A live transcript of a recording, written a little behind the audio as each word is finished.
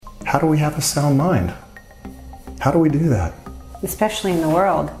how do we have a sound mind? How do we do that? Especially in the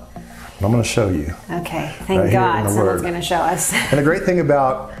world. And I'm going to show you. Okay, thank God someone's going to show us. And the great thing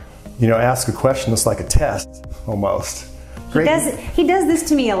about, ask a question that's like a test almost. He does this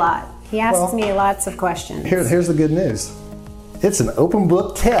to me a lot. He asks me lots of questions. Here's the good news. It's an open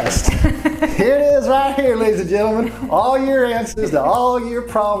book test. Here it is right here, ladies and gentlemen. All your answers to all your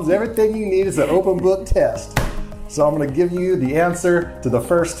problems, everything you need is an open book test. So I'm going to give you the answer to the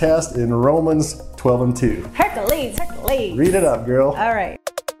first test in Romans 12:2. Hercules. Read it up, girl. All right.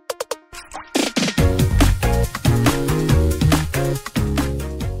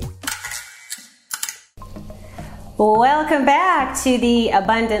 Welcome back to the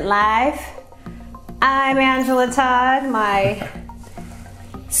Abundant Life. I'm Angela Todd,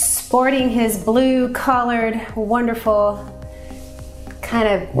 sporting his blue-collared, wonderful kind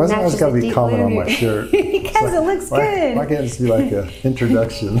of. Why does it always got to be comment on my shirt? Because it looks good. Why can't it just be like an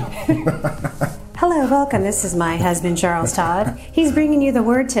introduction? Hello, welcome. This is my husband, Charles Todd. He's bringing you the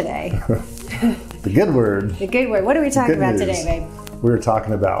word today. The good word. The good word. What are we talking about today, babe? We're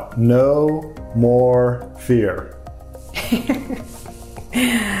talking about no more fear.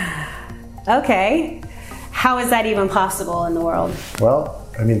 Okay. How is that even possible in the world? Well,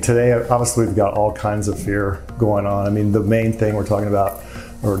 today, obviously, we've got all kinds of fear going on. The main thing we're talking about,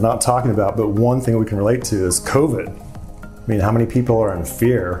 or not talking about, but one thing we can relate to is COVID. How many people are in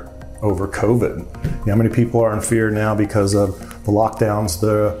fear over COVID? How many people are in fear now because of the lockdowns,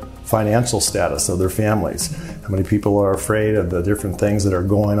 the financial status of their families? How many people are afraid of the different things that are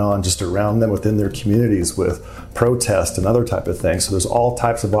going on just around them within their communities with protest and other type of things? So there's all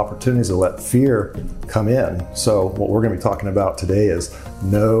types of opportunities to let fear come in. So what we're going to be talking about today is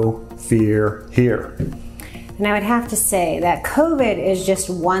no fear here. And I would have to say that COVID is just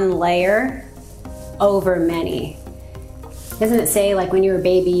one layer over many. Doesn't it say like when you're a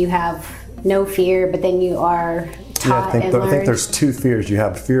baby you have no fear, but then you are taught and learned? I think there's two fears. You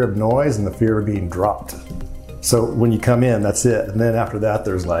have fear of noise and the fear of being dropped. So when you come in, that's it. And then after that,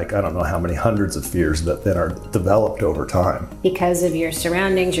 there's I don't know how many hundreds of fears that then are developed over time. Because of your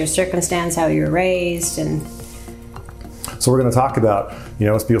surroundings, your circumstance, how you were raised. And so we're going to talk about,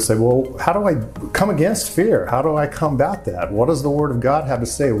 as people say, well, how do I come against fear? How do I combat that? What does the Word of God have to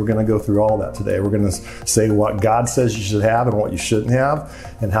say? We're going to go through all that today. We're going to say what God says you should have and what you shouldn't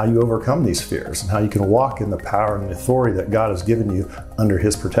have, and how you overcome these fears, and how you can walk in the power and the authority that God has given you under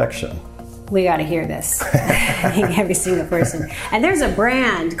His protection. We got to hear this. I think every single person. And there's a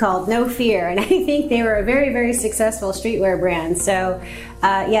brand called No Fear, and I think they were a very, very successful streetwear brand. So,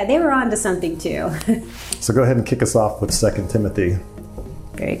 they were on to something too. So go ahead and kick us off with 2 Timothy.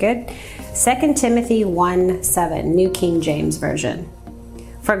 Very good. 2 Timothy 1:7, New King James Version.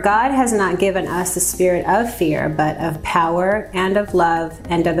 For God has not given us a spirit of fear, but of power and of love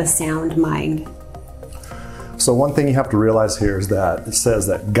and of a sound mind. So one thing you have to realize here is that it says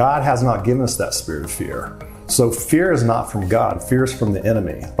that God has not given us that spirit of fear. So fear is not from God. Fear is from the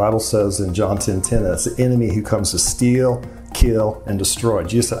enemy. The Bible says in John 10:10 that it's the enemy who comes to steal, kill, and destroy.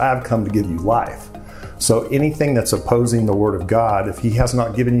 Jesus said, I have come to give you life. So anything that's opposing the Word of God, if He has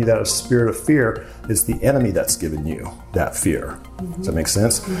not given you that spirit of fear, it's the enemy that's given you that fear. Mm-hmm. Does that make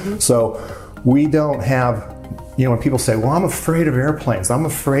sense? Mm-hmm. So we don't have, when people say, well, I'm afraid of airplanes, I'm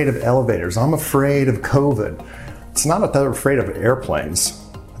afraid of elevators, I'm afraid of COVID. It's not that they're afraid of airplanes.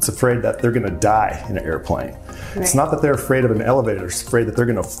 It's afraid that they're going to die in an airplane. Right. It's not that they're afraid of an elevator. It's afraid that they're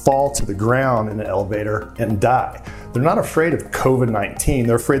going to fall to the ground in an elevator and die. They're not afraid of COVID-19.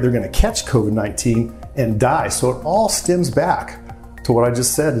 They're afraid they're going to catch COVID-19 and die. So it all stems back to what I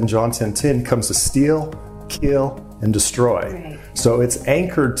just said in John 10:10. Comes to steal, kill, and destroy. Right. So it's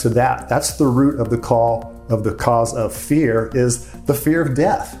anchored to that. That's the root of the cause of fear is the fear of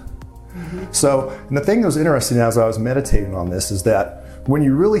death. Mm-hmm. So, and the thing that was interesting as I was meditating on this is that when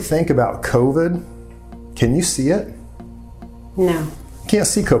you really think about COVID, can you see it? No. You can't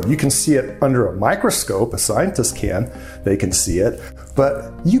see COVID. You can see it under a microscope. A scientist can. They can see it.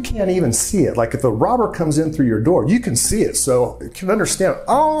 But you can't even see it. Like if a robber comes in through your door, you can see it. So you can understand,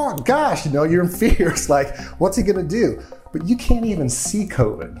 oh gosh, you're in fear. It's like, what's he going to do? But you can't even see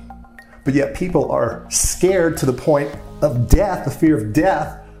COVID. But yet people are scared to the point of death, the fear of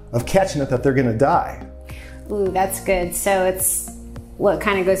death, of catching it, that they're going to die. Ooh, that's good. So it's what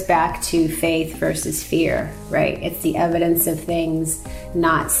kind of goes back to faith versus fear, right? It's the evidence of things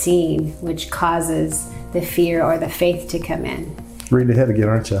not seen, which causes the fear or the faith to come in. Read ahead again,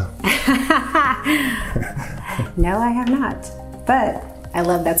 aren't you? No, I have not. But I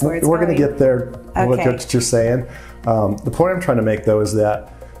love that's where it's going. We're going to get there, okay. What you're saying. The point I'm trying to make, though, is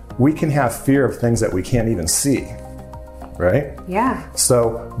that we can have fear of things that we can't even see. right? Yeah.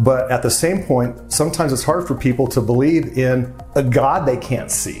 So, but at the same point, sometimes it's hard for people to believe in a God they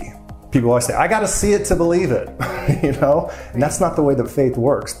can't see. People always say, I got to see it to believe it, you know? And that's not the way that faith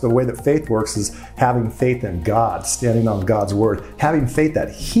works. The way that faith works is having faith in God, standing on God's word, having faith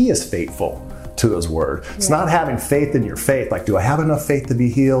that He is faithful to His word. It's not having faith in your faith. Like, do I have enough faith to be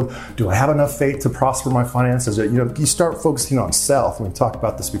healed? Do I have enough faith to prosper my finances? You know, you start focusing on self. And we talked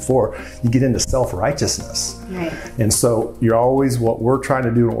about this before. You get into self-righteousness. Right. And so you're always, what we're trying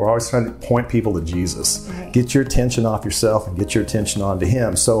to do, we're always trying to point people to Jesus. Right. Get your attention off yourself and get your attention onto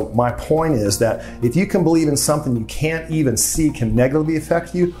Him. So my point is that if you can believe in something you can't even see can negatively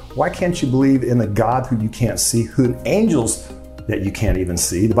affect you, why can't you believe in the God who you can't see, who angels that you can't even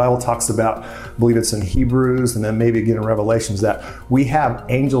see? The Bible talks about, I believe it's in Hebrews and then maybe again in Revelations, that we have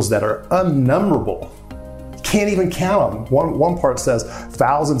angels that are unnumberable. Can't even count them. One part says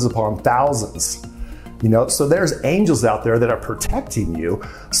thousands upon thousands. You know, so there's angels out there that are protecting you.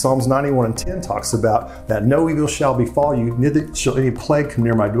 Psalms 91:10 talks about that no evil shall befall you, neither shall any plague come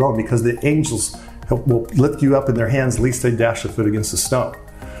near my dwelling, because the angels will lift you up in their hands, lest they dash a foot against a stone.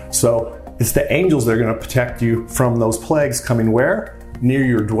 So it's the angels that are going to protect you from those plagues coming where? Near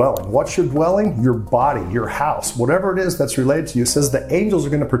your dwelling. What's your dwelling? Your body, your house, whatever it is that's related to you. It says the angels are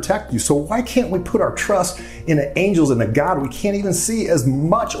going to protect you. So why can't we put our trust in the angels and a God we can't even see as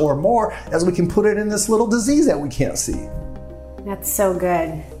much or more as we can put it in this little disease that we can't see? That's so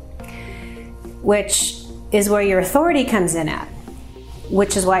good. Which is where your authority comes in at.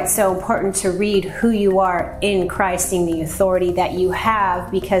 Which is why it's so important to read who you are in Christ and the authority that you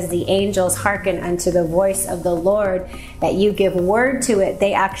have, because the angels hearken unto the voice of the Lord, that you give word to it.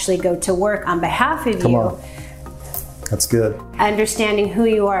 They actually go to work on behalf of Come you. on. That's good. Understanding who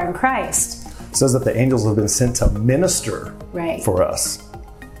you are in Christ. It says that the angels have been sent to minister Right. for us.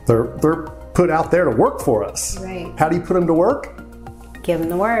 They're put out there to work for us. Right. How do you put them to work? Give them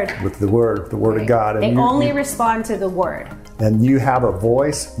the word. With the word Right. of God. And They you- only respond to the word. And you have a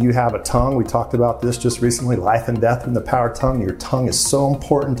voice, you have a tongue. We talked about this just recently, life and death in the power of tongue. Your tongue is so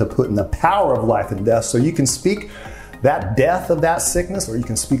important to put in the power of life and death. So you can speak that death of that sickness, or you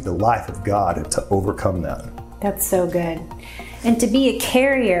can speak the life of God and to overcome that. That's so good. And to be a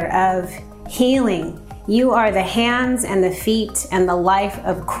carrier of healing. You are the hands and the feet and the life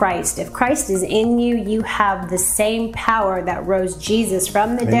of Christ. If Christ is in you, you have the same power that rose Jesus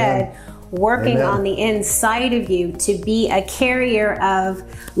from the Amen. dead, working Amen. on the inside of you to be a carrier of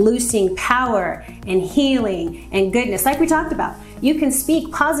loosing power and healing and goodness. Like we talked about, you can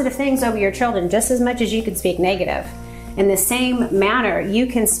speak positive things over your children just as much as you can speak negative. In the same manner, you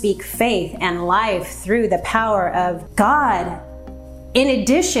can speak faith and life through the power of God. In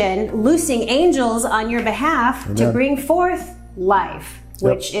addition, loosing angels on your behalf to Amen. bring forth life,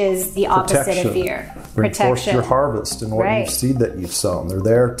 which is the opposite of fear. Bring forth your harvest and what Right. seed that you've sown. They're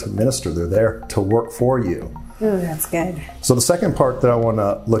there to minister. They're there to work for you. Ooh, that's good. So the second part that I want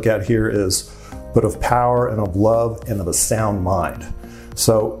to look at here is, but of power and of love and of a sound mind.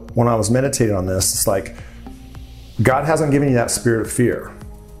 So when I was meditating on this, it's like, God hasn't given you that spirit of fear,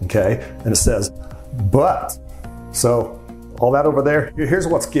 okay? And it says, but. So all that over there, here's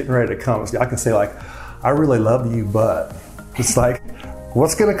what's getting ready to come. I can say like, I really love you, but. It's like,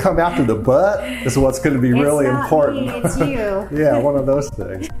 what's going to come after the but is what's going to be really it's not important. Me, it's you. Yeah, one of those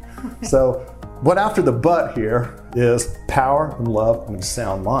things. So what after the but here is power and love and a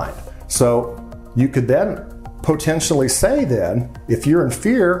sound mind. So you could then potentially say then, if you're in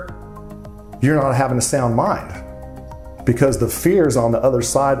fear, you're not having a sound mind, because the fear is on the other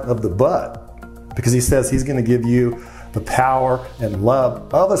side of the but, because he says he's going to give you the power and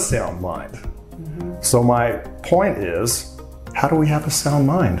love of a sound mind. Mm-hmm. So my point is, how do we have a sound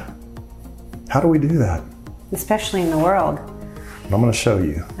mind? How do we do that? Especially in the world. And I'm going to show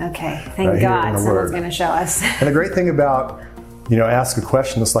you. Okay, thank Right here in God the someone's Word. going to show us. And the great thing about, ask a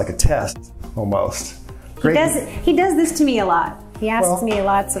question, it's like a test almost. Great. He does this to me a lot. He asks Well, me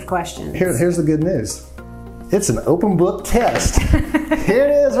lots of questions. Here's the good news. It's an open book test. Here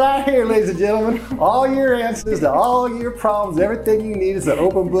it is right here, ladies and gentlemen. All your answers to all your problems, everything you need is an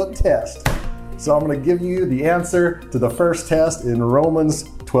open book test. So I'm going to give you the answer to the first test in Romans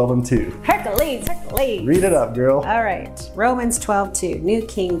 12:2. Hercules. Read it up, girl. All right. Romans 12:2, New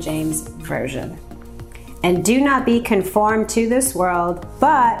King James Version. And do not be conformed to this world,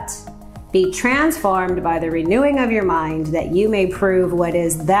 but be transformed by the renewing of your mind, that you may prove what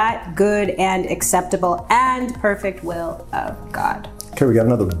is that good and acceptable and perfect will of God. Okay, we got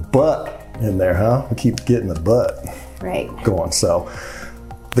another but in there, huh? We keep getting the but Right. going. So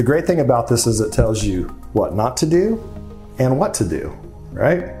the great thing about this is it tells you what not to do and what to do,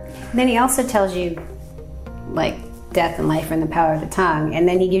 right? Then he also tells you, like, death and life are in the power of the tongue. And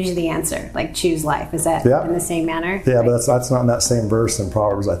then he gives you the answer, like choose life. Is that in the same manner? Yeah, but that's not in that same verse in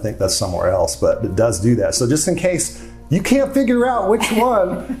Proverbs. I think that's somewhere else, but it does do that. So just in case you can't figure out which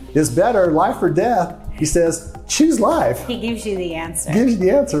one is better, life or death, he says, choose life. He gives you the answer. Gives you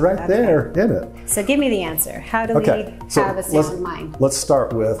the answer right there in it. So give me the answer. How do we have a sound mind? Let's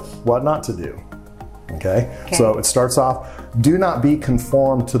start with what not to do. Okay? So it starts off, do not be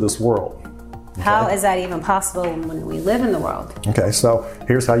conformed to this world. Okay? How is that even possible when we live in the world? Okay, so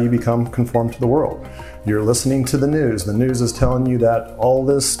here's how you become conformed to the world. You're listening to the news. The news is telling you that all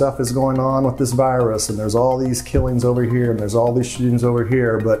this stuff is going on with this virus, and there's all these killings over here, and there's all these shootings over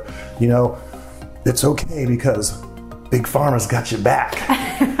here, but, you know, it's okay because Big Pharma's got your back.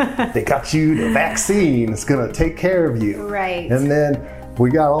 They got you the vaccine. It's going to take care of you. Right. And then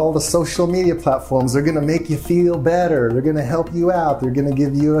we got all the social media platforms. They're going to make you feel better. They're going to help you out. They're going to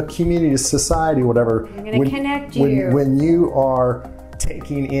give you a community, society, whatever. They're going to connect you. When you are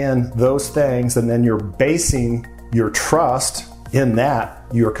taking in those things and then you're basing your trust in that,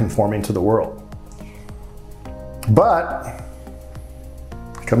 you're conforming to the world. But,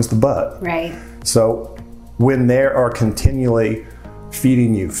 here comes the but. Right. So when they are continually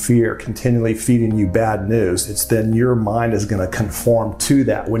feeding you fear, continually feeding you bad news, it's then your mind is going to conform to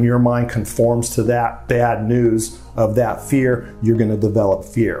that. When your mind conforms to that bad news of that fear, you're going to develop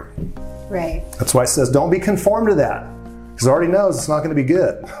fear. Right. That's why it says don't be conformed to that, because it already knows it's not going to be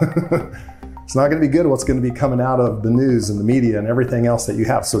good. It's not going to be good what's going to be coming out of the news and the media and everything else that you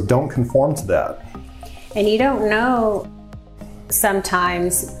have. So don't conform to that. And you don't know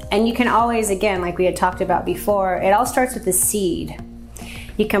sometimes, and you can always, again, like we had talked about before, it all starts with the seed.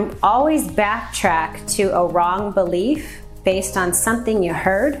 You can always backtrack to a wrong belief based on something you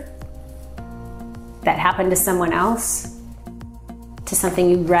heard that happened to someone else, to something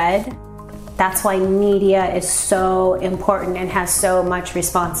you read. That's why media is so important and has so much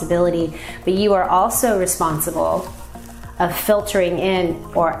responsibility. But you are also responsible of filtering in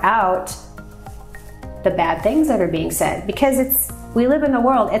or out the bad things that are being said, because we live in the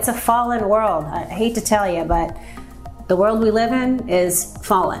world. It's a fallen world. I hate to tell you, but the world we live in is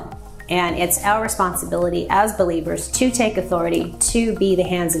fallen, and it's our responsibility as believers to take authority, to be the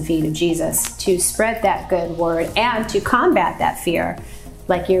hands and feet of Jesus, to spread that good word, and to combat that fear,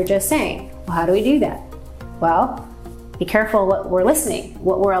 like you were just saying. Well, how do we do that? Well, be careful what we're listening,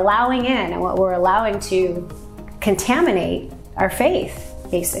 what we're allowing in, and what we're allowing to contaminate our faith,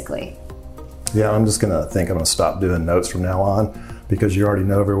 basically. Yeah, I'm just going to stop doing notes from now on, because you already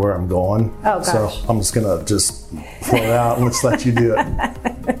know everywhere I'm going. Oh, gosh. So I'm just going to just flow it out and let's let you do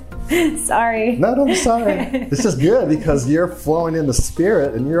it. Sorry. No, don't be sorry. It's just good because you're flowing in the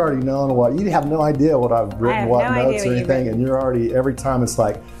spirit and you're already knowing what, you have no idea what I've written, what notes or anything, and you're already, every time it's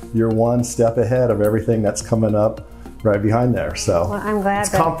like you're one step ahead of everything that's coming up right behind there. So well, I'm glad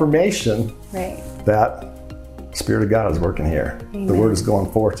it's confirmation that Spirit of God is working here. Amen. The word is going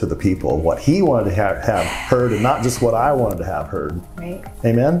forth to the people, what He wanted to have heard, and not just what I wanted to have heard. Right.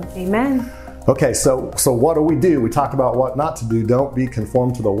 Amen? Amen. Okay, so what do we do? We talked about what not to do. Don't be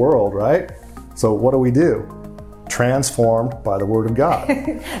conformed to the world, right? So what do? Transformed by the Word of God.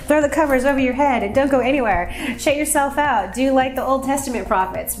 Throw the covers over your head and don't go anywhere. Shut yourself out. Do like the Old Testament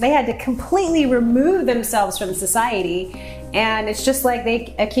prophets. They had to completely remove themselves from society. And it's just like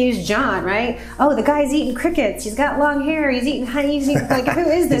they accused John, right? Oh, the guy's eating crickets. He's got long hair. He's eating honey. He's eating, like, who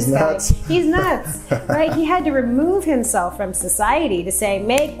is this guy? He's nuts, right? He had to remove himself from society to say,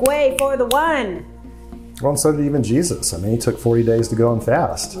 make way for the one. Well, and so did even Jesus. I mean, He took 40 days to go and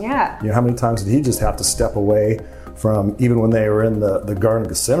fast. Yeah. You know, how many times did He just have to step away from, even when they were in the Garden of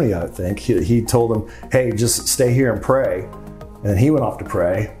Gethsemane, I think, he told them, hey, just stay here and pray. And he went off to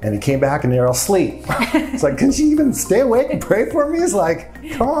pray, and he came back and they're all asleep. It's like, couldn't you even stay awake and pray for me? It's like,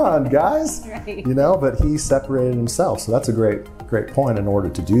 come on, guys. Right. You know, but he separated himself. So that's a great point in order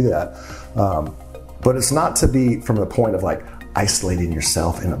to do that. But it's not to be from the point of like isolating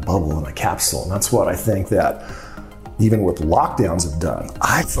yourself in a bubble, in a capsule. And that's what I think that even with lockdowns have done.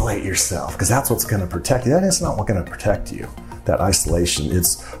 Isolate yourself, because that's what's going to protect you. That is not what's going to protect you. That isolation,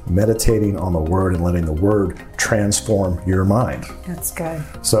 it's meditating on the Word and letting the Word transform your mind. That's good.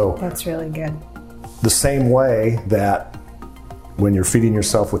 So that's really good. The same way that when you're feeding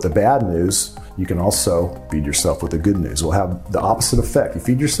yourself with the bad news, you can also feed yourself with the good news. It will have the opposite effect. You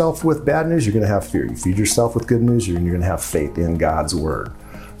feed yourself with bad news, you're going to have fear. You feed yourself with good news, you're going to have faith in God's Word.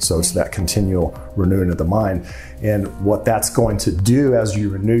 So it's that continual renewing of the mind. And what that's going to do as you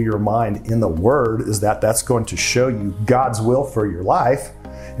renew your mind in the Word is that that's going to show you God's will for your life.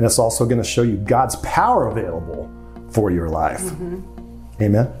 And it's also going to show you God's power available for your life. Mm-hmm.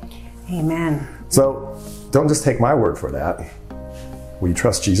 Amen? Amen. So don't just take my word for that. Will you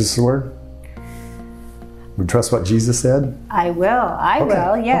trust Jesus' word? Will you trust what Jesus said? I will. I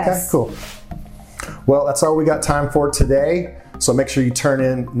will, yes. Okay, cool. Well, that's all we got time for today. So make sure you turn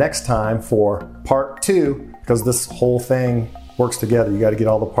in next time for part 2, because this whole thing works together. You got to get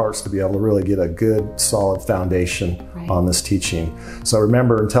all the parts to be able to really get a good, solid foundation on this teaching. So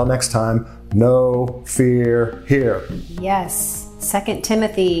remember, until next time, no fear here. Yes. 2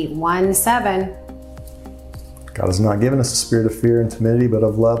 Timothy 1:7. God has not given us a spirit of fear and timidity, but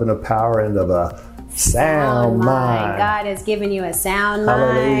of love and of power and of a sound mind. God has given you a sound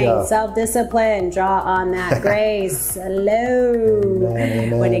Hallelujah. mind, self-discipline. Draw on that grace. Hello.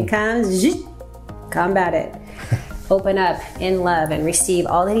 Amen. When it comes, combat it. Open up in love and receive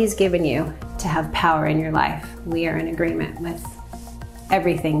all that He's given you to have power in your life. We are in agreement with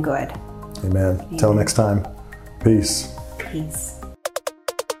everything good. Amen. Till next time. Peace. Peace.